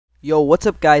Yo, what's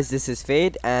up guys, this is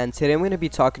Fade, and today I'm going to be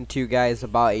talking to you guys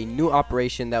about a new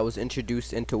operation that was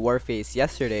introduced into Warface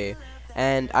yesterday,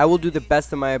 and I will do the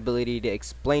best of my ability to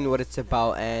explain what it's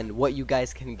about and what you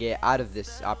guys can get out of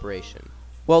this operation.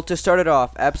 Well, to start it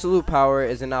off, Absolute Power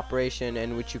is an operation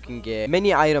in which you can get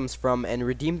many items from and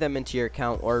redeem them into your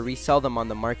account or resell them on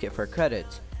the market for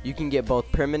credits. You can get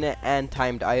both permanent and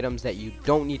timed items that you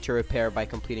don't need to repair by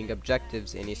completing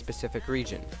objectives in a specific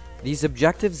region. These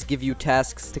objectives give you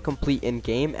tasks to complete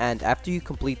in-game, and after you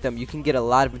complete them you can get a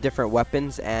lot of different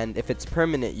weapons, and if it's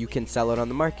permanent you can sell it on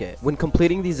the market. When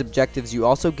completing these objectives you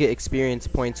also get experience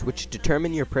points which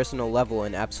determine your personal level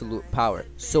in Absolute Power.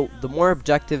 So the more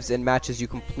objectives and matches you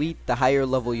complete, the higher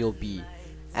level you'll be.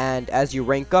 And as you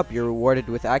rank up, you're rewarded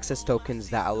with access tokens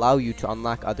that allow you to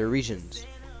unlock other regions.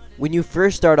 When you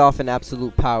first start off in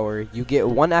Absolute Power, you get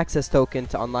one access token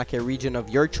to unlock a region of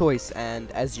your choice,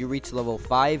 and as you reach level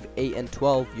 5, 8, and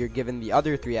 12, you're given the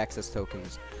other 3 access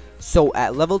tokens. So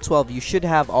at level 12, you should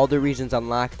have all the regions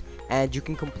unlocked, and you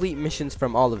can complete missions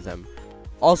from all of them.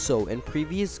 Also, in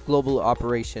previous global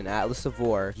operation Atlas of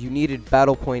War, you needed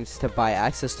battle points to buy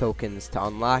access tokens to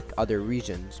unlock other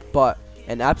regions, but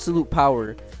in Absolute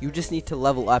Power, you just need to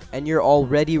level up and you're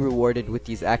already rewarded with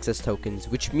these access tokens,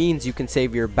 which means you can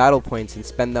save your battle points and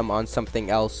spend them on something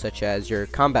else such as your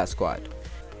combat squad.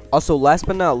 Also, last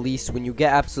but not least, when you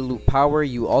get Absolute Power,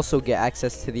 you also get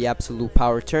access to the Absolute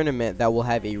Power tournament that will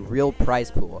have a real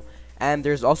prize pool. And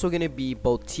there's also going to be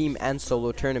both team and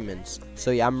solo tournaments.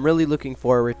 So yeah, I'm really looking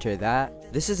forward to that.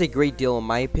 This is a great deal in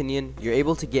my opinion. You're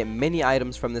able to get many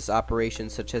items from this operation,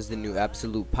 such as the new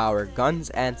Absolute Power guns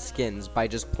and skins, by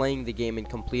just playing the game and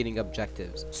completing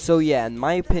objectives. So yeah, in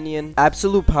my opinion,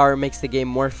 Absolute Power makes the game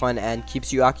more fun and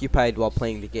keeps you occupied while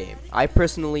playing the game. I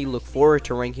personally look forward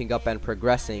to ranking up and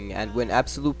progressing, and when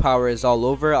Absolute Power is all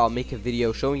over, I'll make a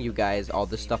video showing you guys all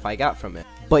the stuff I got from it.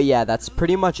 But yeah, that's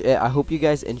pretty much it. I hope you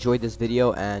guys enjoyed this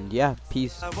video, and yeah,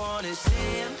 peace.